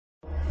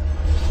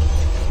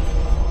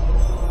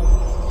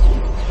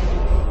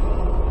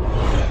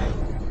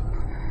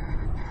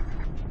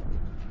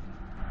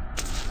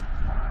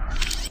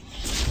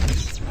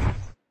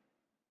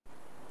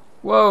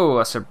Whoa,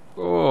 that's a...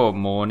 Oh,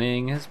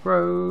 morning has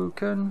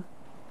broken.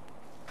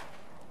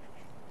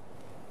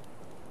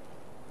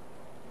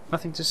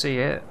 Nothing to see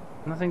here.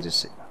 Nothing to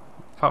see.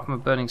 Apart from a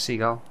burning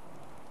seagull.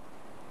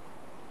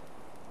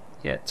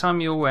 Yeah,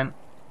 time you all went.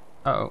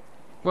 Uh-oh.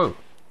 Whoa.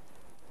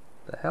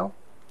 The hell?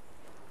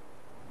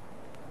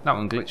 That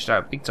one glitched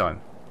out big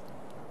time.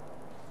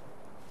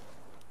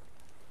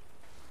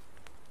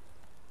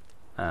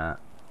 Okay.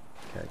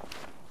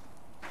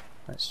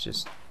 Let's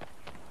just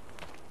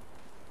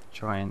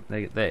try and...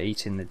 They're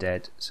eating the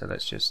dead, so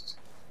let's just...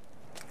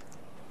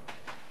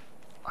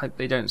 hope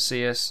they don't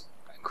see us.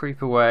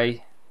 Creep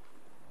away.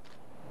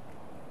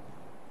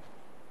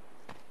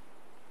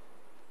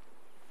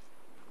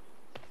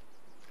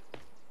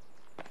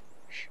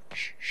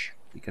 Shh.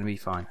 You're gonna be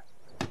fine.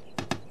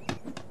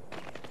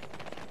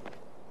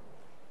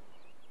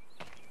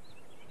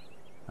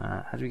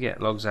 How do we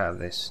get logs out of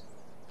this?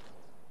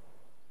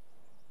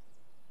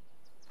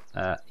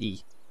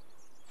 E.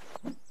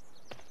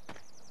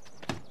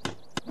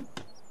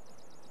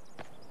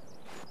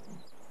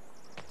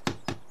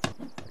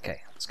 Okay,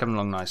 it's coming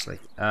along nicely.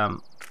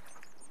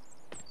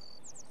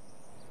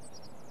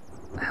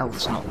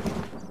 Health's not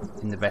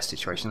in the best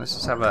situation. Let's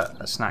just have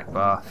a snack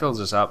bar. Fills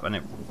us up and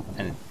it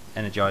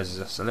energizes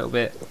us a little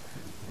bit.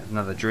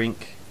 Another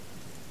drink.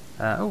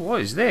 Oh,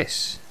 what is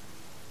this?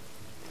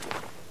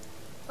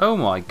 Oh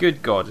my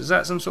good god, is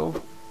that some sort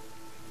of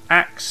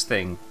axe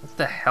thing? What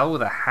the hell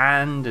with a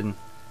hand? And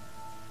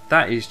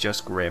that is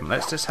just grim.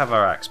 Let's just have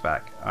our axe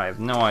back. I have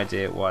no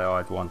idea why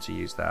I'd want to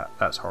use that.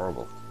 That's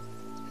horrible.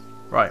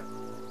 Right.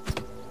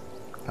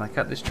 Can I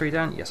cut this tree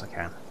down? Yes, I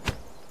can.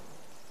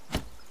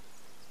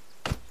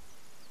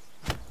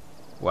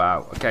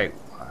 Wow, okay.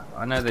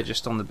 I know they're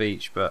just on the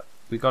beach, but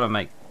we've got to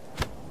make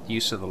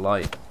use of the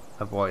light.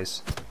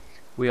 Otherwise,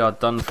 we are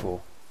done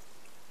for.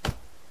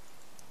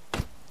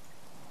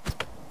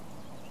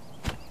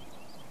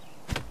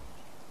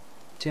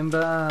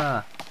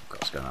 Timber! God,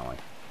 it's going that way.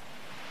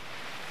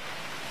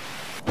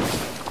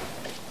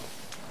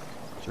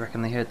 Do you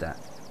reckon they heard that?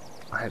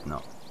 I hope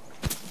not.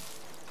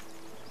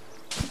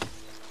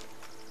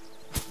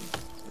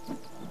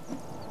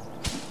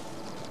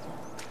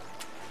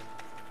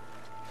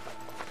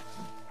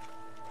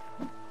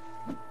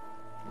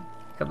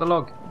 Cut the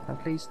log. Oh,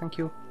 please, thank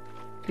you.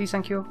 Please,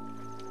 thank you.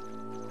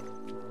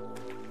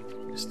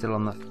 Still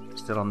on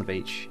the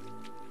beach.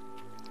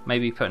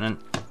 Maybe putting an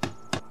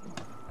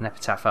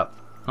epitaph up.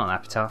 Not an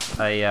epitaph,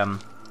 a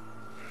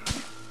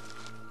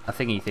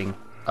thingy thing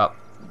up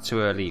too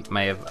early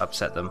may have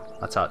upset them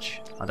a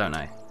touch. I don't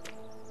know.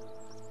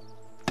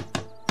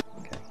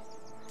 Okay.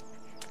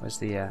 Where's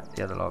the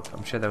other log?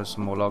 I'm sure there was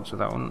some more logs with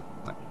that one.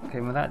 That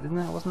came with that, didn't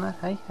there? Wasn't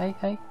there?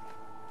 Hey.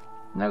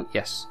 No,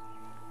 yes.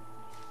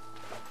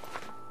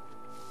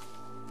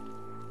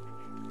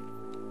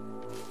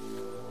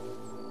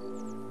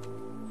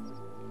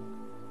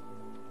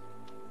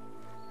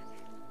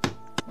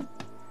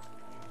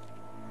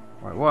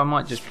 Right, what I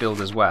might just build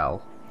as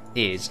well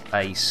is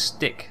a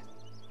stick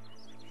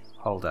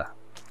holder.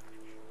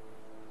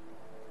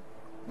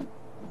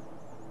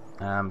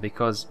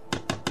 Because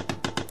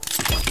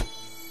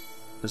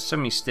there's so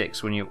many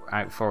sticks when you're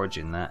out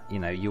foraging that, you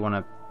know, you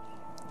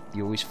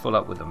always full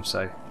up with them,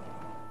 so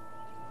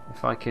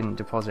if I can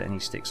deposit any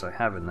sticks I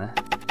have in there,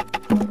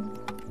 there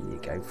you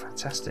go,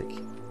 fantastic.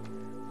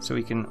 So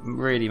we can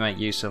really make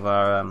use of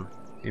our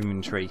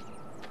inventory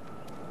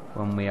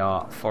when we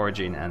are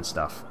foraging and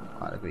stuff.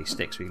 Right, look at these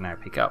sticks we can now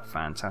pick up.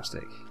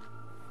 Fantastic.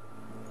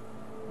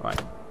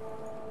 Right.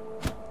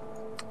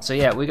 So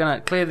yeah, we're going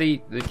to clear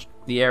the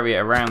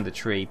area around the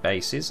tree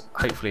bases.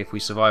 Hopefully, if we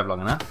survive long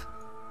enough.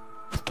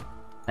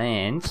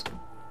 And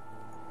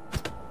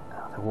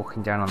they're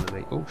walking down on the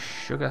beach. Oh,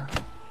 sugar!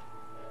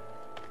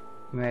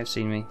 You may have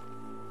seen me.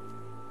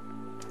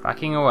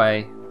 Backing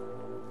away.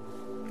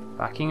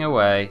 Backing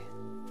away.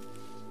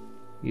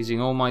 Using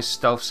all my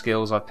stealth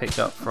skills I picked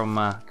up from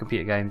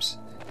computer games.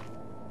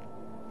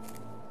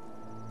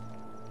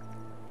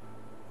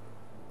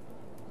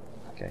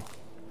 Okay.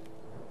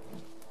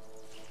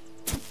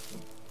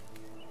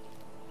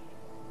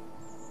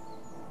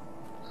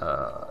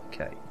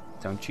 Okay.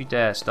 Don't you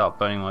dare start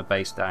burning my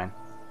base down.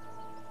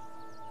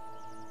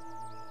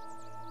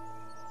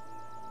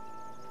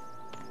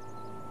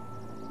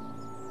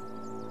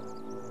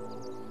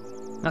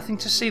 Nothing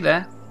to see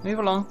there. Move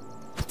along.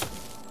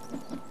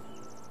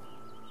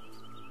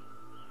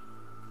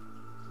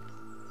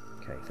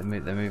 Okay,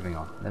 they're moving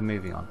on. They're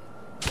moving on.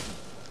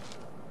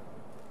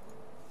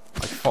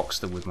 I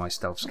foxed them with my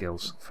stealth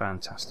skills.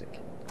 Fantastic.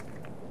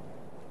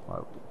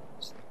 Well,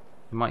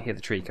 you might hear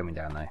the tree coming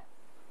down though.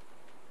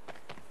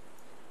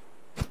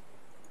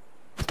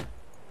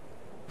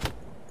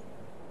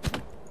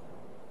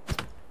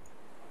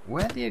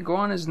 Where are the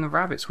iguanas and the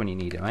rabbits when you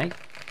need them, eh?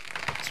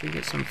 So we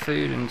get some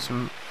food and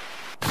some...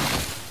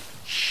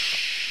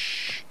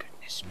 Shh!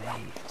 Goodness me,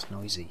 it's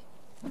noisy.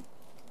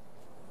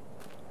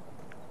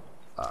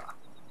 Ah,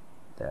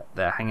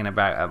 they're hanging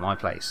about at my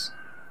place.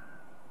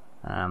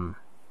 Yeah,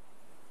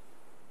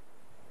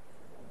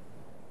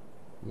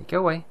 go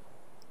away.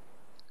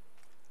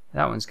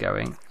 That one's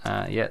going.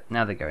 Yeah,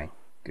 now they're going.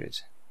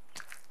 Good.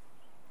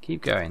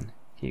 Keep going.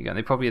 Keep going.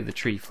 They probably had the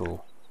tree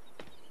fall.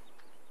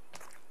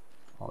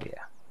 Oh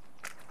yeah.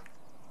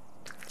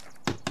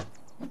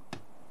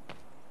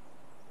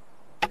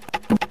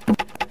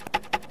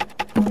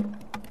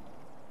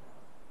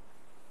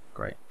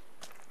 Great.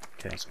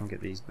 Okay, so I'm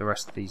gonna get the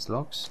rest of these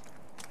logs.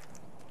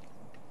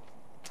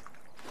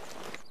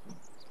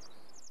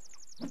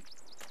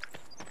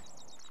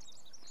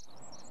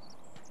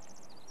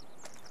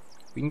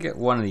 If we can get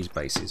one of these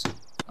bases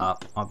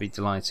up, I'll be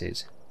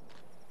delighted.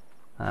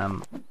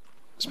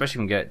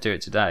 Especially if we can do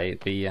it today.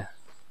 It'd be it's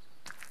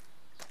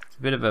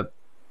a bit of a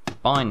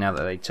bind now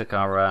that they took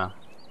our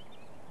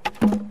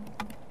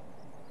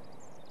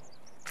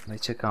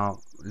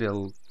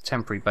little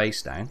temporary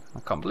base down. I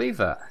can't believe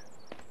that.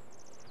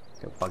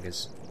 Go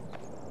buggers.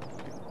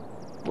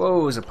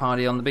 Whoa, there's a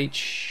party on the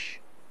beach.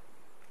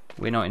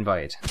 We're not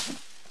invited.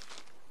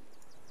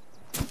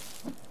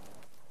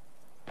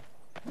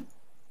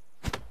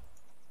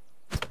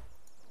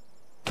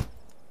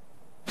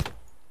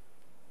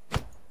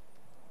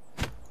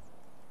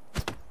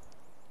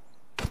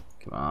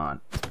 Come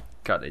on,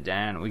 cut it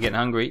down. We're getting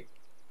hungry.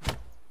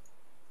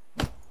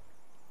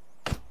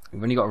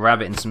 We've only got a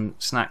rabbit and some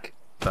snack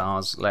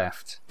bars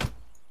left.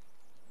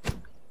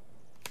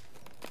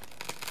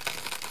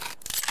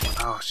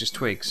 Oh, it's just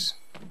twigs.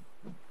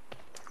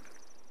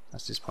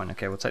 That's disappointing.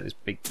 Okay, we'll take this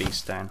big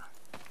beast down.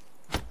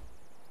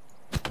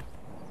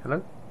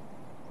 Hello?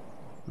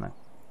 No.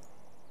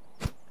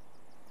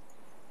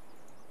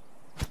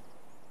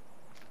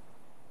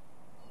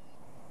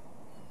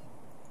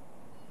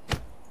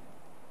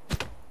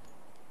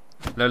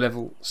 Low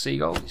level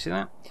seagull, you see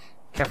that?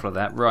 Careful of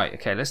that. Right,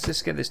 okay, let's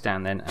just get this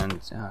down then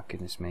and oh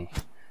goodness me.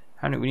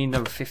 How many we need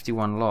another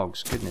 51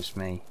 logs, goodness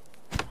me.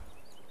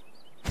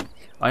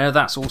 I know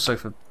that's also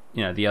for,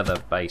 you know, the other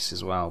base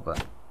as well,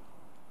 but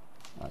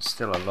that's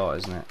still a lot,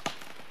 isn't it?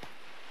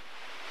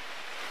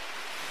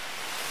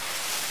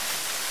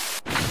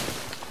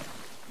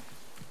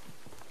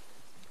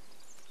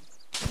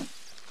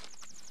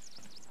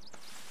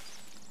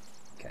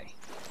 Okay.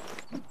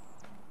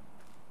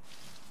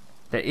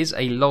 There is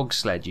a log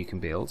sled you can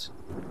build.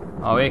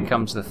 Oh, here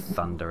comes the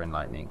thunder and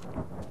lightning.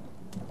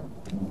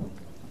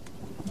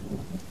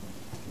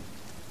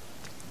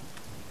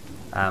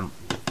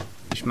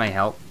 Which may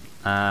help.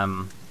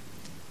 But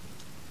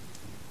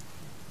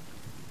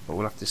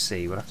we'll have to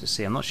see. We'll have to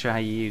see. I'm not sure how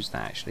you use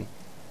that actually.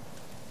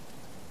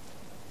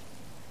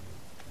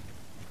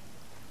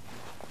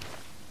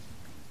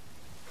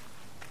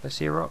 Did I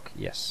see a rock?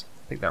 Yes.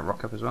 Pick that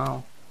rock up as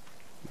well.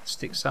 It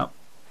sticks up.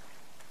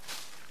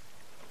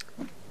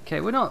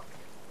 Okay, we're not.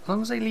 As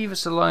long as they leave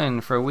us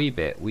alone for a wee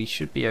bit, we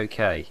should be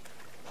okay.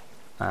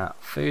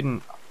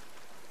 Food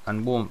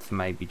and warmth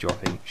may be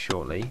dropping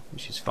shortly,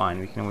 which is fine.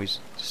 We can always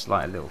just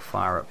light a little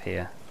fire up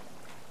here.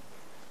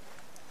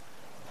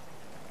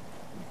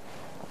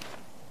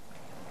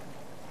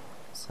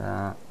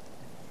 So,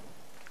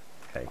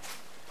 okay,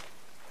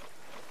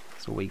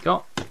 that's all we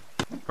got.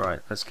 Right,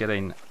 let's get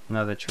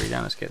another tree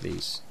down. Let's get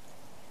these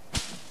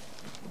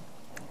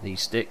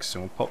sticks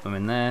and we'll pop them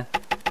in there.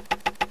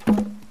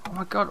 Oh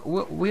my god,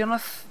 we're on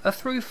a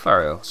through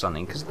furrow or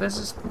something, because there's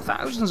just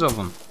thousands of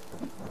them.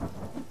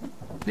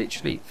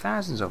 Literally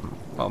thousands of them.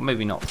 Well,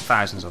 maybe not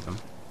thousands of them,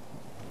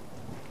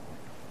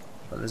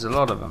 but there's a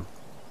lot of them.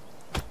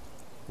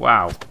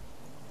 Wow.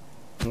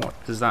 What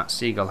does that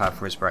seagull have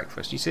for his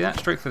breakfast? You see that?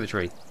 Straight for the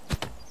tree.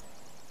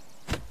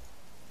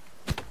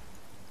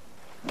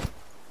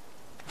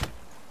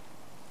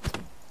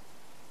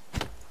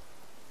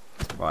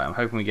 Right, I'm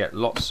hoping we get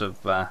lots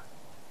of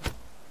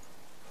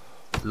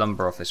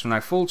lumber off this. Now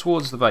fall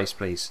towards the base,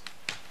 please.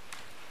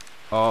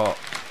 Oh,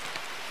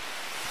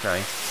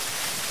 okay.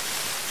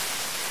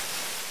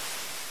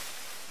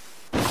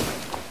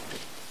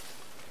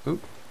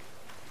 Oop.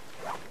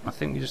 I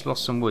think we just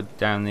lost some wood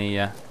down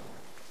the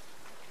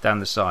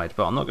side,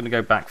 but I'm not going to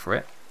go back for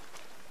it.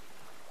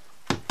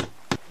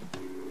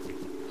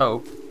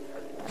 Oh.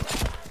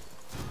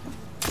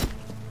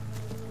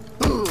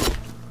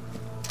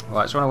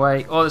 Right, let's run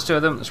away. Oh, there's two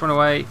of them. Let's run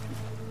away.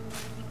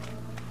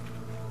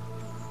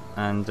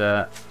 And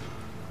okay,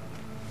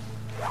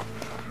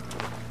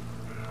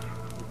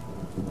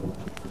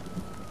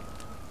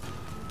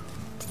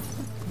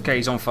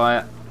 he's on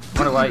fire.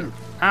 Run away.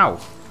 Ow.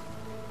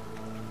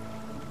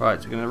 Right,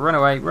 so we're going to run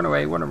away, run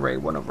away, run away,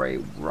 run away,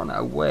 run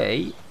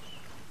away.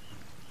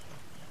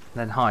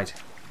 Then hide.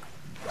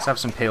 Let's have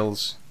some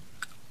pills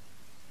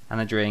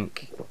and a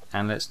drink,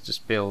 and let's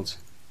just build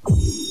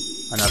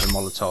another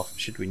Molotov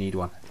should we need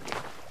one.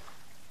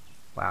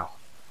 Wow.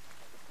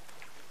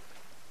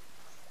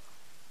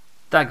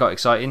 That got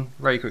exciting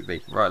very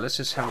quickly. Right, let's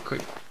just have a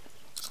quick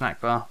snack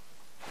bar.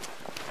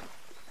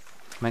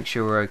 Make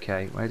sure we're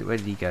okay. Where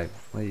did he go?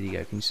 Where did he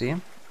go? Can you see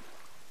him?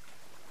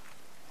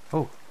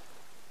 Oh,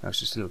 no, it's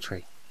just a little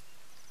tree.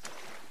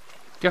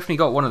 Definitely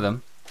got one of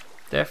them.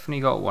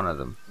 Definitely got one of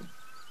them.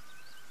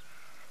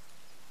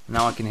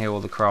 Now I can hear all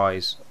the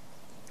cries.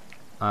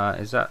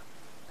 Is that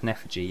an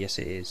effigy? Yes,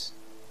 it is.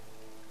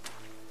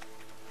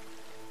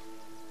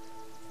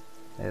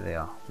 There they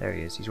are. There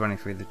he is. He's running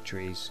through the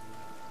trees.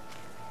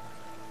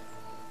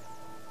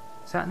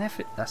 Is that an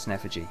effigy? That's an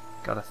effigy.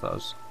 God, I thought it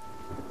was.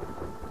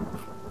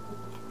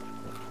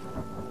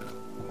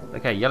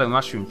 Okay, yellow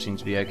mushroom seems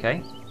to be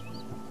okay.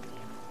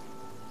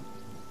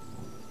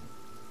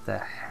 The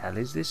hell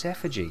is this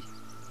effigy?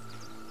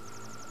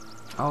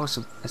 Oh,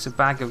 it's a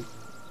bag of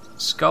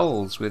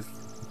skulls with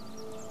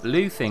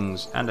blue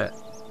things and a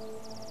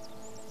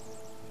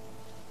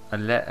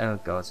oh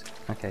god.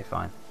 Okay,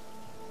 fine.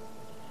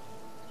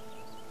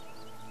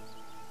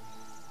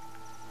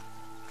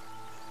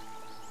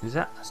 Is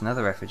that? That's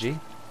another effigy.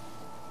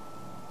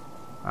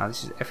 Wow,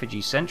 this is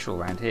effigy central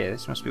around here.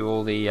 This must be where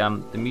all the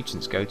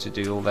mutants go to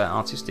do all their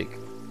artistic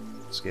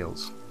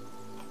skills.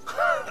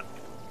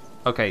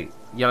 Okay,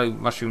 yellow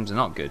mushrooms are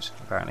not good,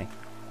 apparently.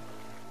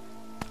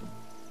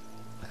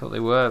 I thought they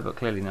were, but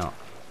clearly not.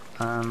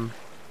 Right,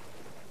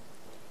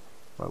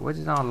 where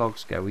did our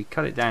logs go? We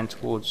cut it down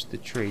towards the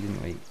tree,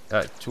 didn't we?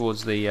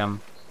 Towards the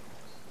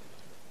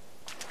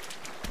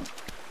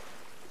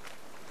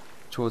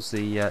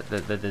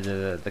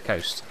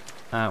coast.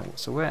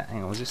 So where?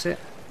 Hang on, was this it?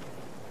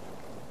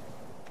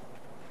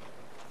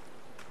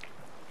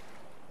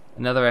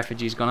 Another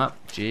effigy's gone up.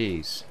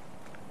 Jeez.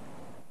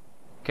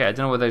 Okay, I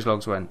don't know where those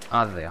logs went.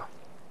 Ah, there they are.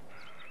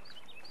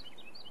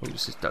 Oh,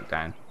 this is duck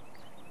down.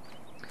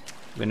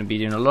 We're going to be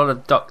doing a lot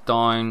of duck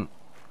down,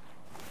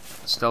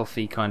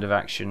 stealthy kind of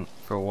action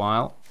for a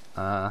while.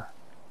 The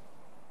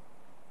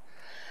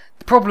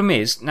problem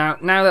is now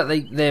that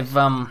they've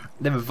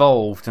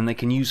evolved and they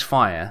can use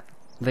fire,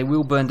 they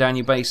will burn down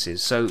your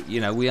bases. So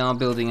we are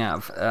building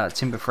out of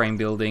timber frame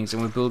buildings,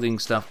 and we're building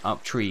stuff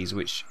up trees,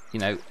 which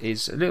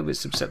is a little bit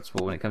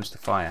susceptible when it comes to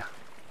fire.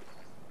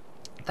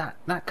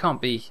 That can't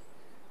be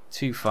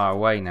too far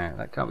away now.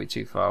 That can't be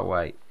too far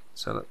away.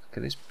 So look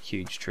at this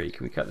huge tree.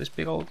 Can we cut this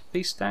big old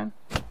beast down?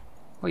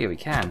 Oh yeah, we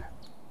can.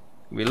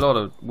 There'll be a lot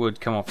of wood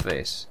come off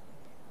this.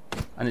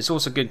 And it's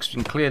also good because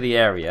we can clear the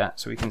area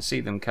so we can see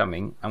them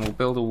coming, and we'll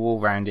build a wall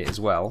around it as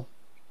well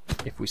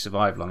if we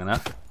survive long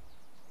enough.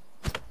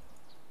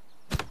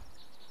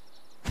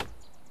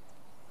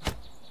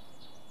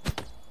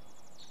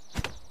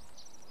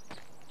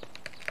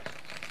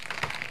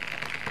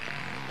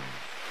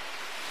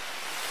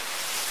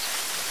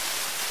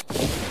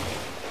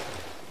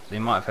 They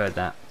might have heard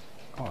that.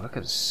 Oh, look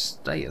at the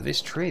state of this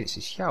tree. This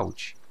is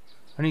huge.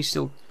 Only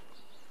still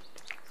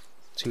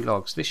 2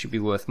 logs. This should be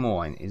worth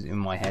more in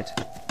my head.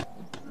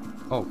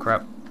 Oh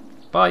crap.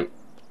 Bye.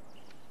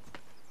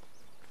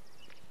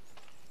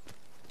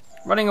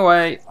 Running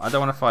away. I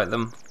don't want to fight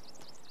them.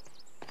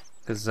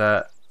 Because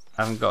I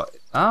haven't got...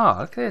 Ah,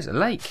 look, there's a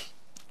lake.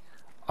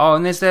 Oh,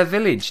 and there's their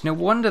village. No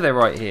wonder they're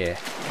right here.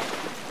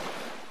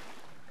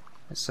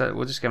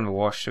 We'll just give them a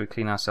wash so we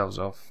clean ourselves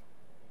off.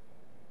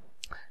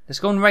 Let's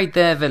go and raid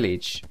their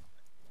village.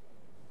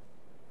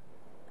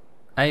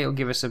 A, it'll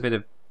give us a bit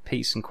of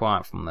peace and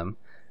quiet from them.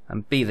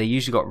 And B, they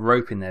usually got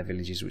rope in their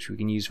villages, which we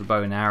can use for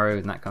bow and arrow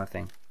and that kind of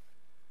thing.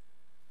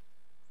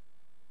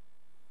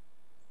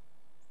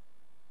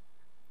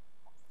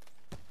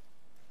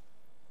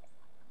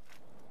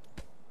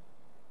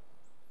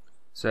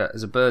 So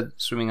there's a bird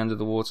swimming under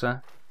the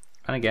water.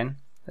 And again,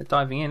 they're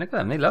diving in. Look at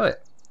them, they love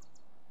it.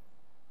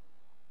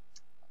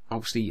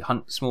 Obviously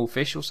hunt small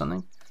fish or something.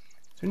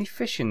 Is there any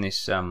fish in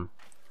this?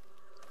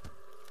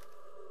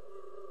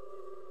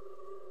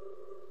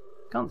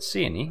 Can't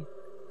see any.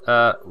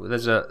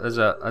 There's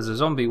a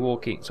zombie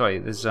walking. Sorry,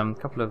 there's a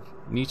couple of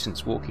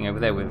mutants walking over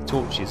there with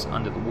torches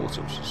under the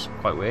water, which is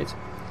quite weird.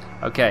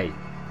 Okay,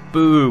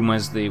 boom!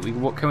 As we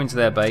come into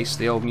their base,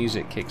 the old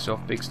music kicks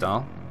off, big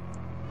style.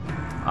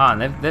 Ah,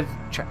 and they've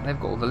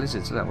got all the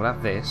lizards. We'll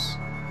have this.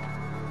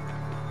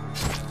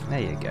 There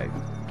you go.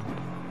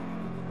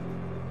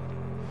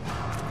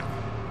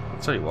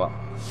 I'll tell you what.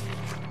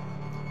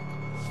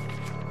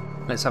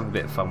 Let's have a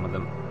bit of fun with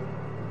them.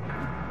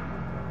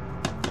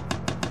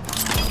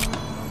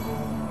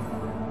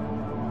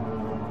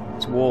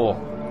 It's war.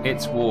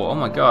 It's war. Oh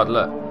my god,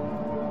 look.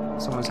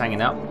 Someone's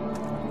hanging up.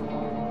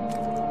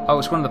 Oh,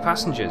 it's one of the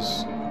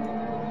passengers.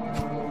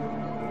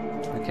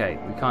 Okay,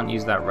 we can't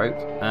use that rope.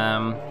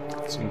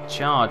 Some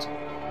charred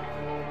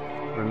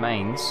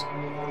remains.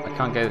 I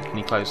can't go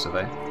any closer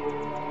though.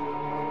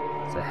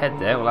 There's a head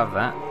there, we'll have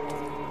that.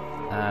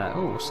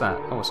 Oh, what's that?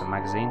 Oh, it's a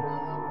magazine.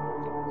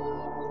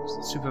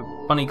 Super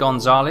Bunny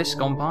Gonzales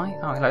gone by.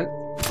 Oh,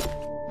 hello.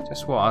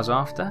 Just what I was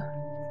after.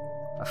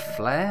 A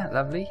flare,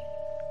 lovely.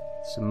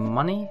 Some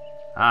money.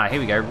 Ah,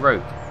 here we go,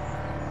 rope.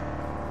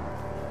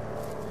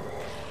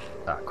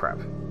 Ah, crap.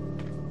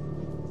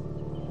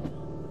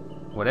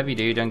 Whatever you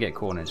do, don't get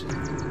cornered.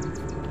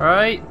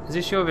 Alright, is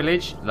this your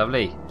village?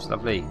 Lovely, it's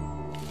lovely.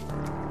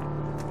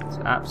 It's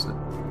absolute.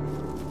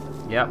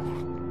 Yep.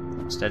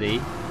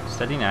 Steady.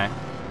 Steady now.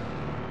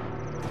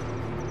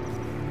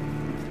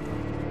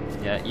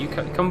 Yeah, you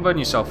come burn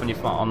yourself when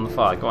you're on the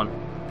fire. Go on.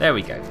 There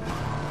we go.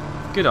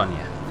 Good on you.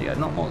 Yeah,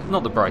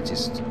 not the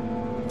brightest.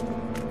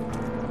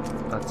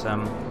 But there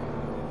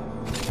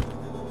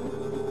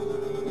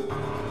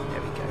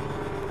we go.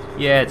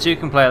 Yeah, 2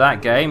 can play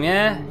that game.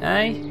 Yeah,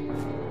 eh?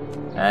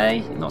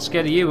 Hey, not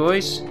scared of you,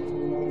 boys.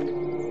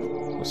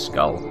 A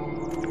skull.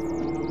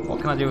 What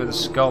can I do with a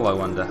skull, I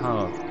wonder?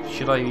 Oh,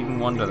 should I even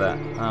wonder that?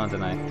 Oh, I don't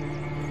know.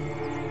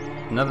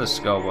 Another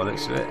skull by the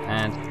looks of it,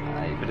 and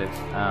a bit of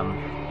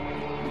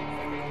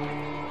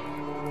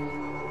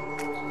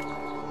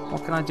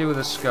what can I do with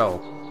a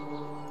skull?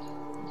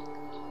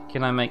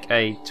 Can I make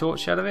a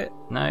torch out of it?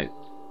 No.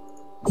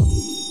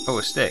 Oh,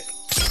 a stick.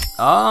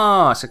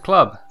 Ah, it's a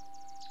club.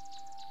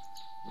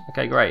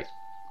 Okay, great.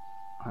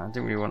 I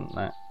didn't really want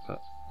that,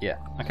 but yeah.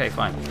 Okay,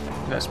 fine.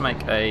 Let's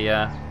make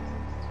a.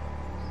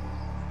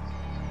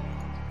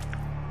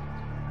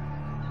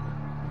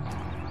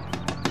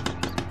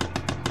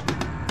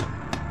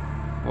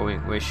 Well,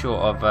 we're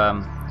short of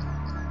a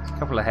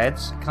couple of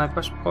heads. Can I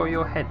borrow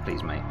your head,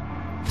 please, mate?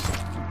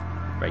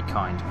 Very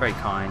kind, very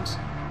kind.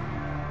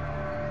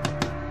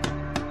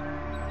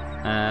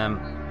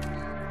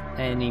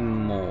 Any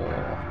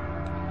more?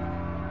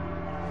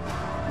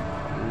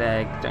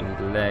 Leg, don't need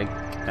a leg.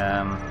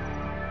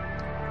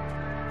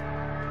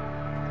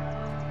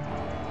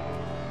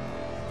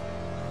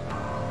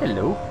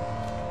 Hello.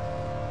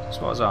 That's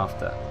what I was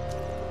after.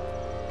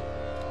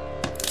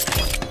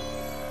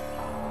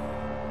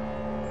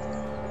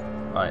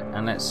 Right,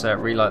 and let's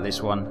relight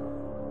this one.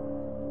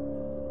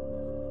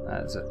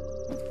 That's it.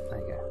 There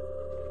you go.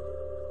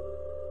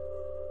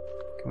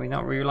 Can we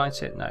not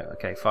relight it? No.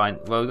 Okay, fine.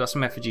 Well, we've got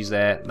some effigies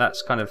there.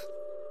 That's kind of...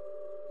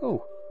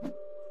 Oh,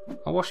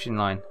 a washing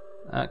line.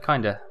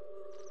 Kinda.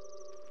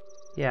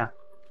 Yeah.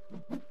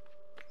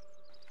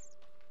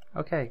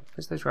 Okay,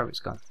 where's those rabbits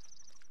gone?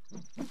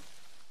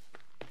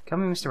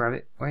 Come in, Mr.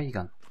 Rabbit. Where are you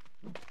gone?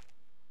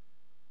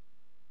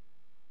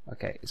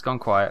 Okay, it's gone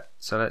quiet.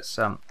 So let's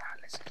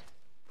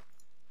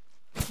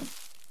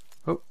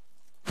Oh.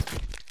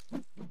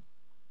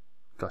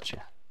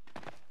 Gotcha.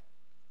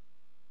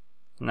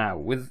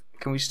 Now,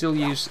 can we still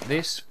use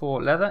this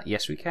for leather?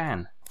 Yes, we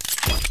can.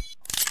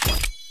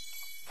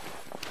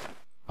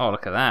 Oh,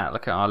 look at that.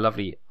 Look at our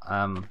lovely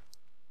armor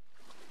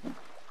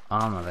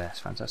there. It's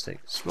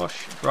fantastic.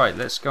 Slosh. Right,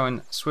 let's go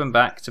and swim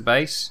back to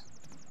base.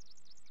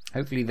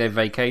 Hopefully they've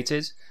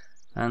vacated.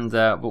 And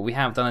but we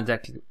have done a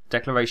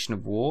declaration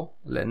of war,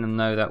 letting them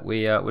know that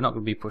we're not going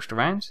to be pushed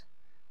around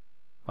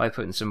by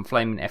putting some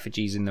flaming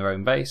effigies in their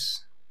own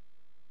base.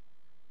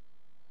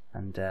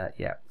 And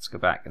yeah, let's go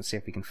back and see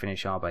if we can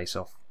finish our base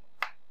off.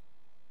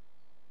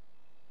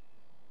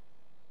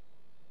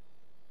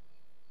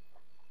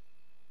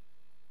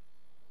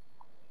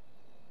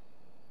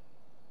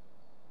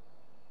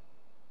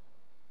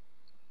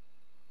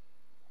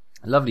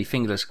 Lovely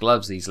fingerless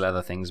gloves, these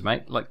leather things,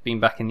 mate. Like being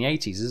back in the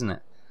 80s, isn't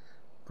it?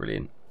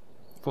 Brilliant.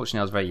 Fortunately,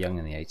 I was very young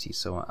in the 80s,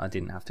 so I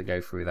didn't have to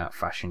go through that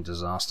fashion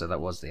disaster that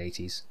was the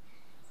 80s.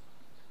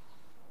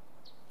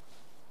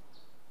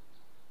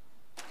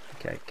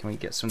 Okay, can we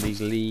get some of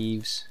these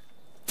leaves?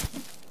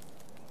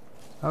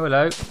 Oh,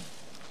 hello.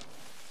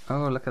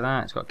 Oh, look at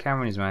that. It's got a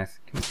camera in his mouth.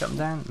 Can we cut them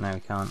down? No, we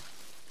can't.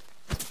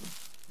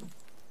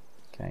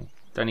 Okay.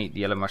 Don't eat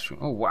the yellow mushroom.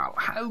 Oh, wow.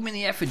 How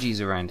many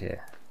effigies around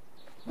here?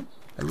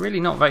 They're really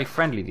not very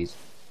friendly, these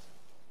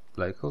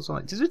locals.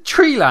 Does a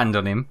tree land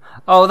on him?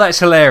 Oh, that's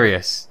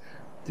hilarious.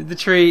 Did the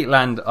tree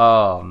land?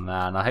 Oh,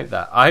 man. I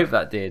hope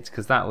that did,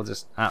 because that will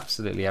just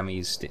absolutely have me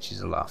use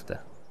stitches of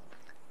laughter.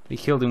 We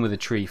killed him with a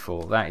tree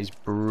fall. That is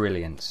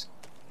brilliant.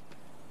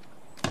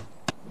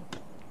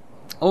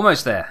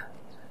 Almost there.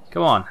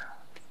 Come on.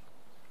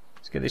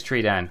 Let's get this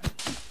tree down.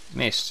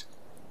 Missed.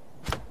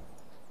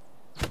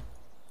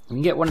 We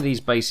can get one of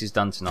these bases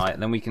done tonight,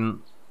 and then we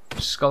can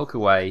skulk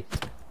away,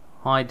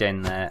 hide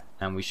in there,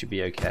 and we should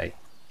be okay.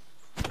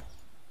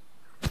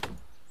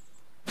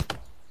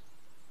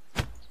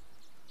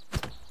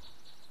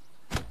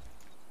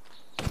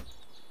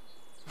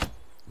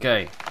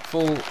 Okay,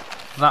 fall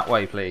that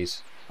way,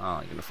 please. Oh,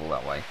 you're going to fall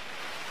that way.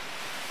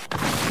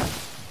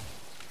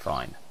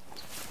 Fine.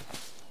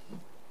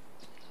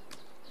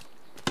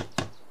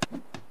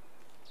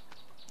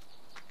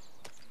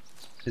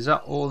 Is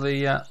that all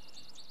the...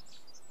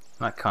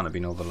 That can't have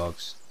been all the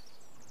logs.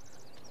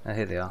 Oh,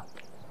 here they are.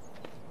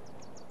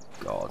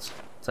 God.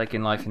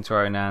 Taking life into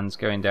our own hands,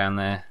 going down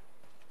there.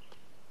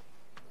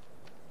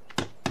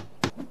 A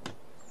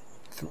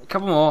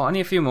couple more,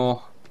 only a few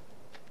more.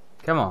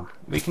 Come on,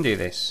 we can do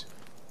this.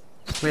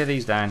 Let's clear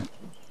these down.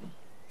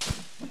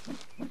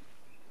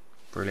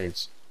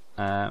 Brilliant.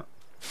 It's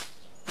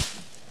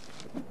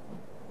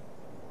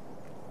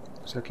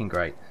looking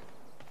great.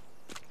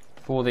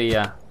 Before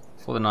the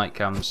night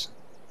comes.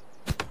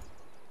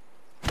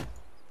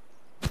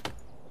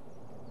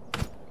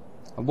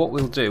 And what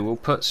we'll do, we'll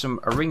put a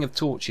ring of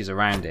torches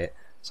around it,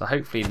 so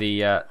hopefully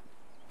the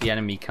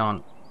enemy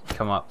can't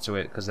come up to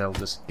it, because they'll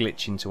just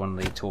glitch into one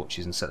of the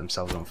torches and set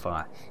themselves on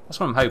fire. That's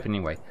what I'm hoping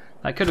anyway.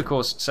 I could of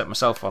course set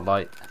myself on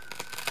light.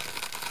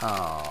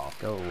 Oh,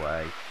 go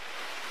away.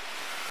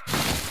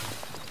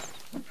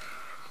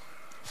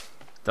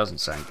 Doesn't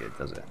sound good,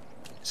 does it?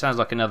 It sounds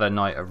like another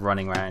night of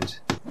running around,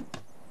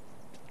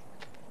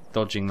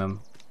 dodging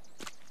them.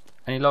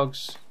 Any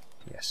logs?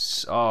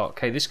 Yes. Oh,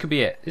 okay, this could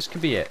be it. This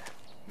could be it.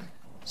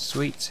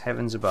 Sweet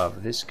heavens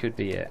above. This could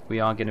be it. We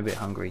are getting a bit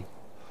hungry.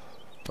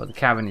 But the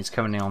cabin is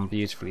coming on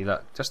beautifully.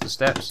 Look, just the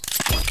steps.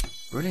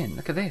 Brilliant.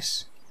 Look at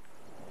this.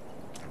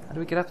 How do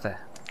we get up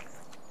there?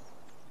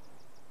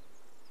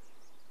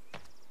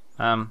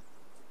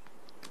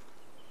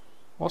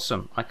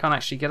 Awesome. I can't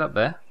actually get up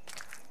there.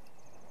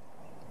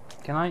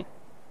 Can I?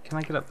 Can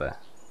I get up there?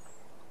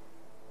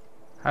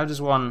 How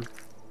does one...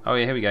 Oh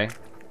yeah, here we go.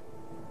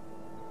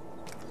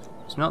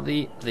 It's not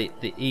the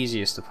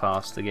easiest of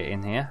paths to get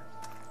in here.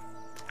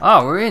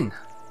 Oh, we're in!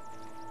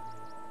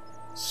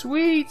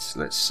 Sweet!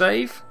 Let's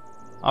save.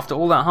 After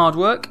all that hard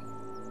work.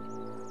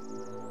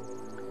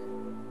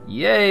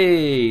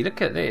 Yay!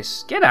 Look at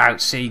this. Get out,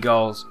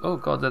 seagulls! Oh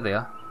god, there they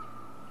are.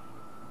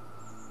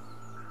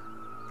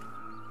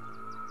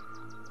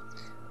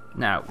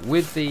 Now,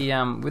 with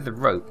the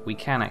rope, we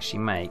can actually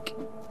make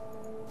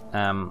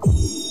rope.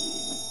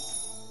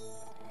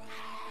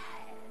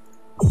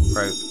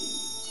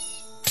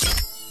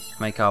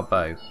 Make our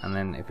bow, and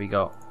then if we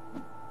got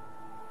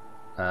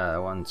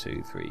 1,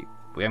 2, 3,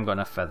 we haven't got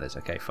enough feathers.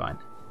 Okay, fine.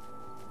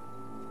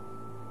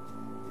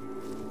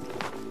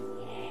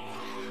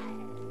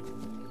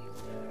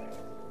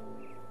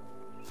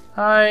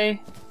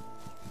 Hi.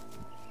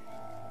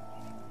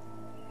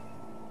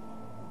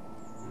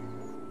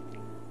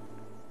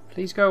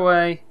 Please go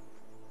away.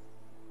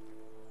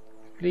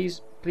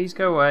 Please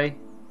go away.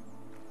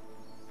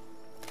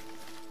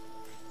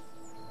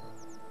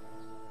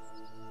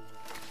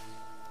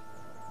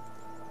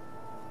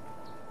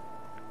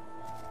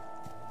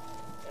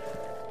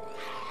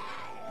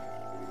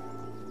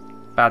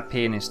 Bad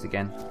pianist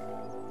again.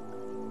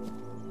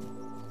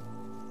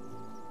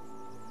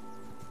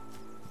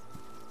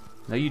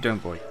 No, you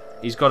don't, boy.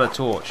 He's got a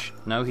torch.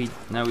 No, he's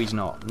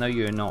not. No,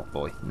 you're not,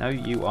 boy. No,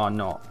 you are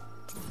not.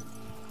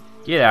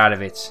 Get out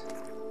of it.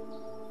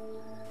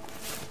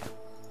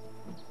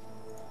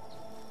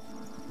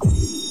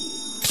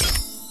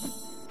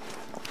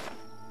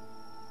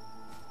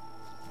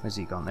 Where's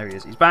he gone? There he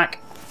is. He's back.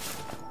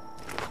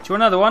 Do you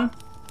want another one?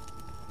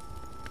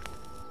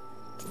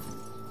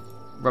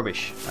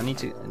 Rubbish. I need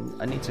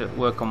to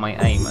work on my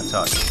aim a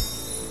touch.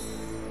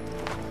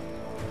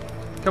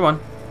 Come on.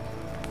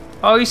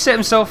 Oh, he set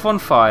himself on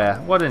fire.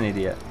 What an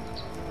idiot.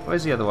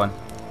 Where's the other one?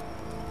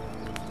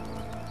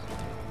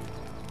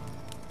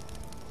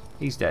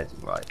 He's dead.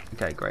 Right.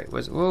 Okay, great.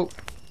 Where's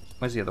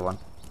the other one?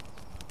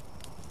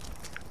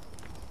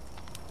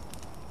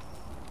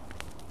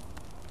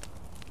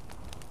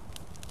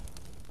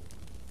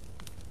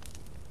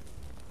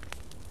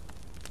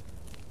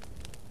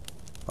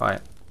 Right.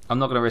 I'm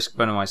not going to risk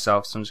burning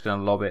myself, so I'm just going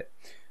to lob it.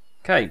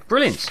 Okay,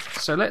 brilliant.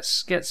 So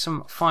let's get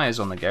some fires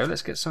on the go.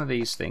 Let's get some of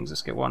these things.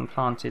 Let's get one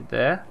planted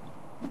there.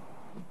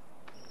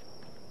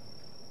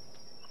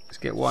 Let's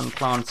get one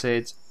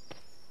planted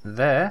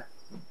there.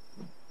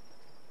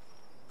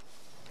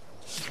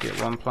 Let's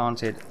get one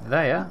planted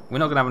there. We're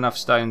not going to have enough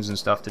stones and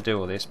stuff to do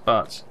all this,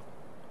 but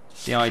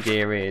the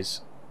idea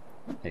is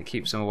it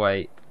keeps them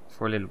away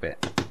for a little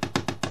bit.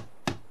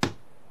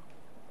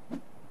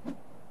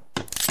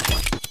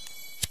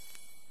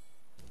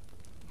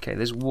 Okay,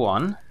 there's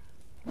one.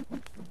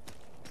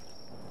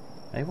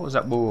 Hey, what was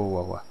that? Whoa,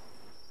 whoa, whoa, whoa.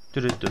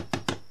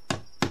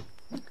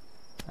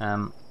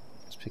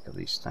 Let's pick up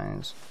these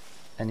stones.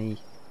 Any...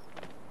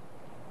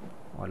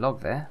 Oh, a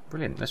log there.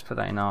 Brilliant. Let's put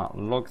that in our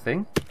log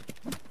thing.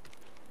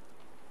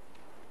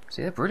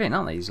 See, they're brilliant,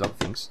 aren't they, these log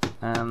things?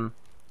 Oh,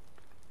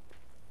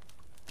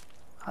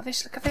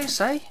 this, look at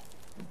this, eh?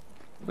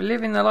 We're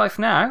living the life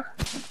now.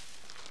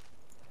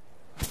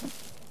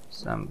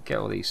 So, get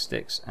all these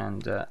sticks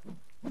and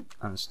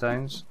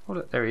stones. Oh,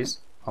 look, there he is.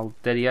 Old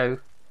Daddy-O.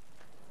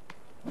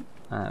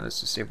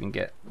 Let's just see if we can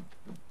get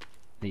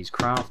these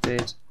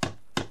crafted.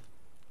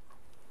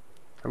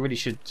 I really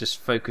should just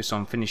focus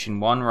on finishing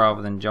one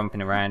rather than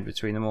jumping around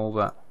between them all,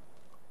 but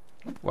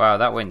wow,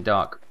 that went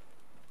dark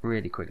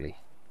really quickly.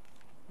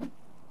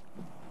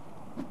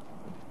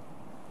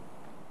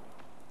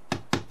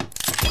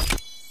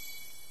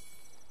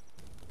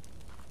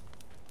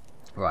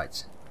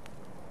 Right.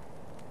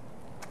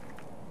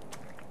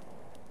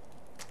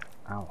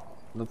 Ow.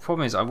 The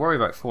problem is I worry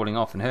about falling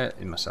off and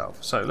hurting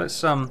myself. So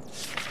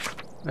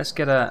let's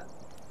get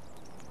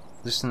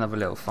just another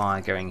little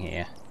fire going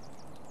here.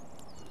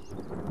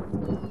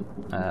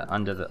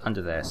 Under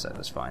there, so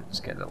that's fine. Let's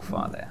get a little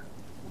fire there.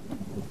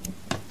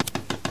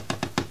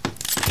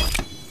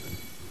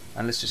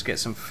 And let's just get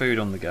some food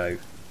on the go.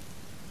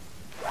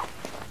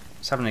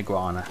 Let's have an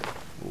iguana.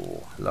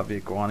 Oh, lovely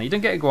iguana. You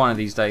don't get iguana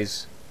these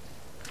days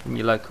in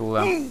your local...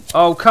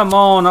 Oh, come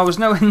on! I was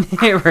nowhere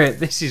near it!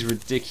 This is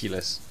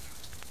ridiculous.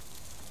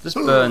 Just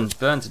burn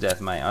to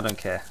death, mate. I don't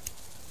care.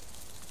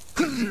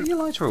 Put your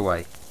lighter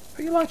away.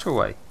 Put your lighter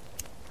away.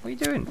 What are you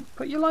doing?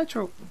 Put your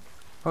lighter away.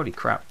 Holy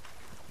crap.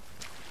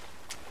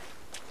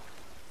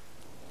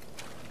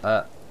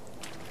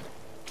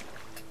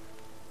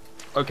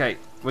 Okay,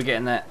 we're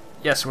getting there.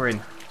 Yes, we're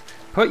in.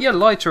 Put your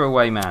lighter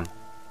away, man.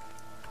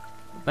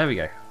 There we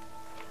go.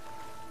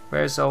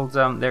 Where's old...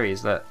 there he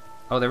is. Look.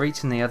 Oh, they're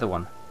eating the other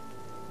one.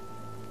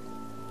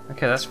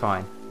 Okay, that's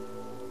fine.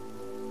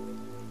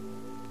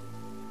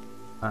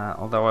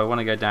 Although I want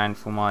to go down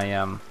for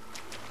my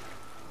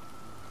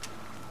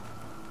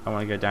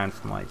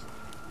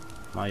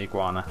my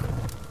iguana.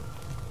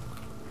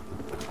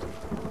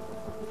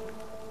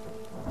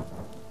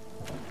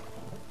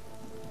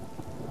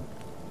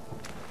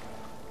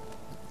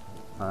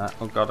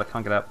 Oh god, I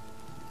can't get up.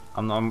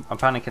 I'm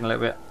panicking a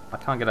little bit. I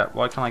can't get up.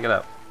 Why can't I get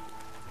up?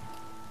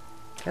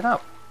 Get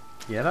up!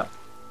 Get up!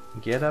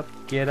 Get up!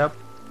 Get up!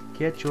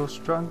 Get your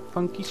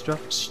funky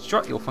stuff.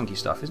 Strut your funky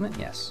stuff, isn't it?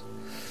 Yes.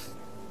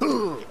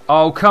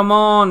 Oh come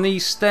on!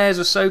 These stairs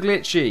are so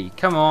glitchy.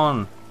 Come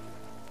on.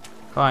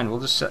 Fine, we'll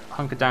just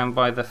hunker down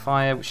by the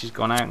fire, which has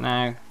gone out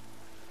now.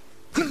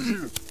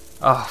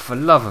 Oh, for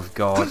love of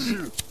God!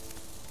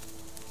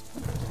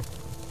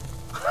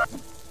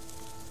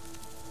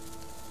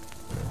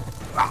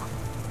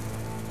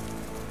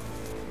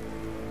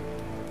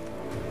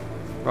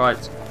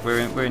 Right,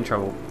 we're in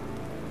trouble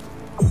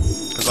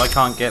because I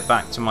can't get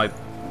back to my.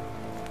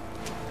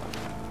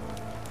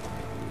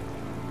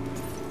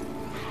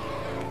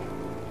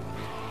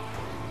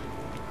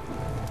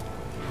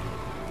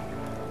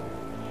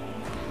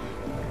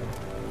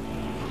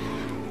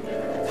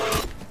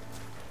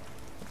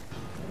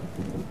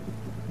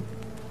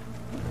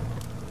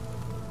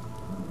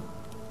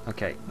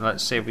 Okay,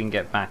 let's see if we can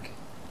get back.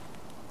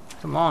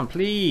 Come on,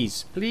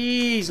 please,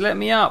 please let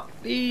me up.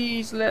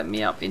 Please let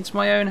me up into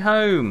my own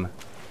home.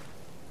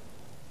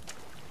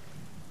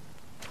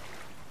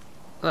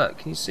 Look,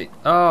 can you see?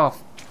 Oh,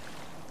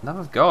 love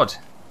of God.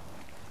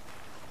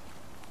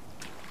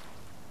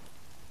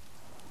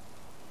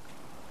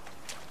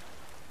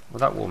 Will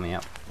that warm me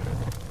up?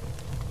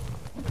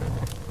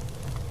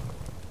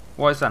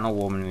 Why is that not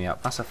warming me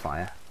up? That's a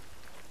fire.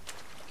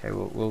 Okay,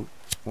 we'll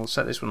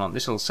set this one on.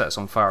 This will set us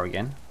on fire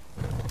again.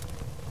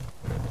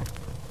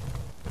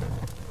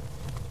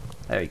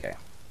 There we go.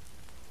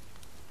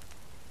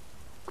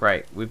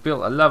 Great. We've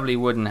built a lovely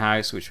wooden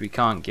house which we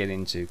can't get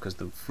into because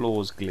the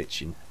floor's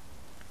glitching.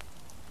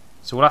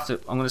 So we'll have to.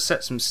 I'm going to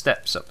set some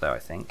steps up there, I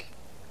think.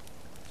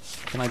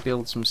 Can I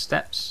build some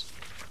steps?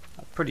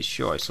 I'm pretty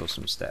sure I saw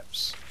some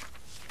steps.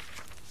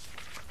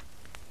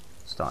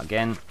 Start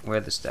again. Where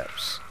are the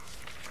steps?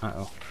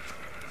 Uh-oh.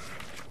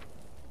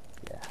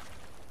 Yeah.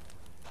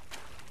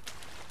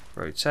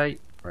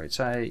 Rotate.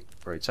 Rotate,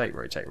 rotate,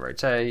 rotate,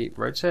 rotate,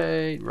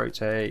 rotate,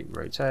 rotate,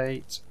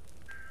 rotate.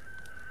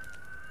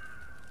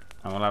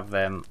 And we'll have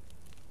them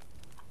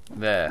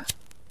there.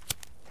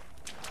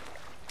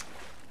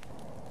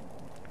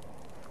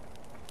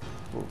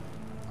 Oh,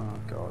 oh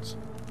God.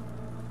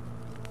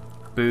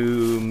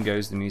 Boom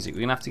goes the music. We're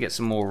going to have to get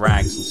some more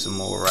rags and some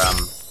more,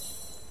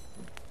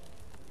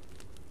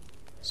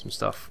 some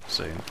stuff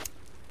soon.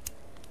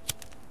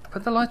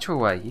 Put the lighter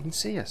away, you can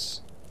see us.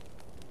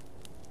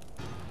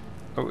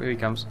 Oh, here he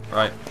comes.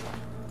 Right.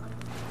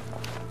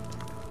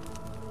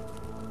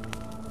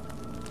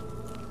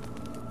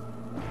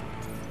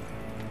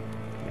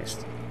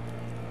 Missed.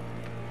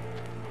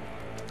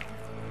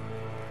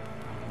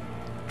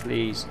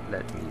 Please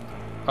let me.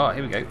 Oh,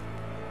 here we go.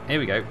 Here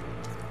we go.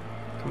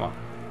 Come on.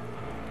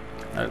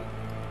 No.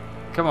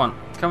 Come on.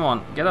 Come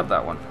on. Get up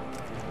that one.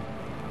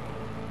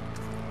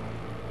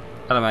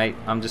 Hello, mate.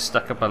 I'm just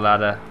stuck up a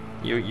ladder.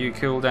 You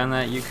cool down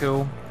there? You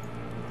cool?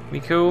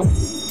 Me cool?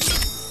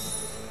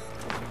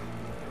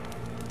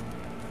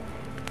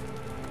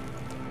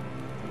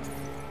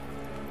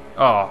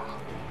 Oh,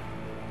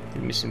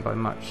 didn't miss him by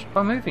much.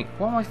 By moving.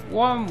 Why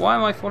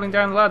am I falling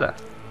down the ladder?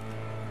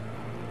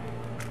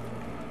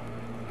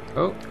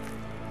 Oh,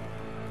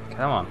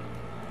 come on.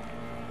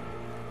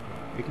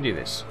 We can do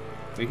this.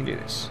 We can do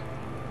this.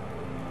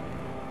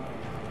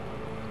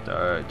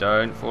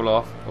 Don't fall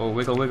off. Oh,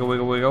 wiggle, wiggle,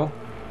 wiggle, wiggle.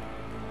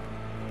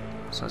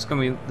 So it's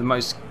going to be the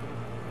most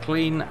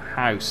clean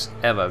house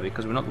ever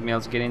because we're not going to be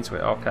able to get into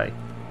it. Okay,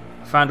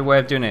 I found a way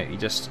of doing it. You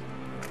just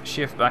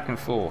shift back and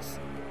forth,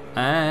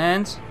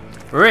 and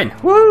we're in.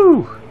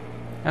 Woo!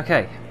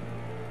 Okay.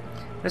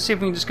 Let's see if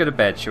we can just go to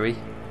bed, shall we?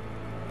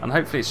 And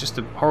hopefully it's just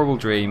a horrible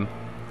dream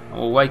and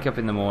we'll wake up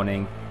in the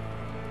morning.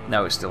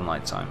 No, it's still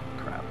night time.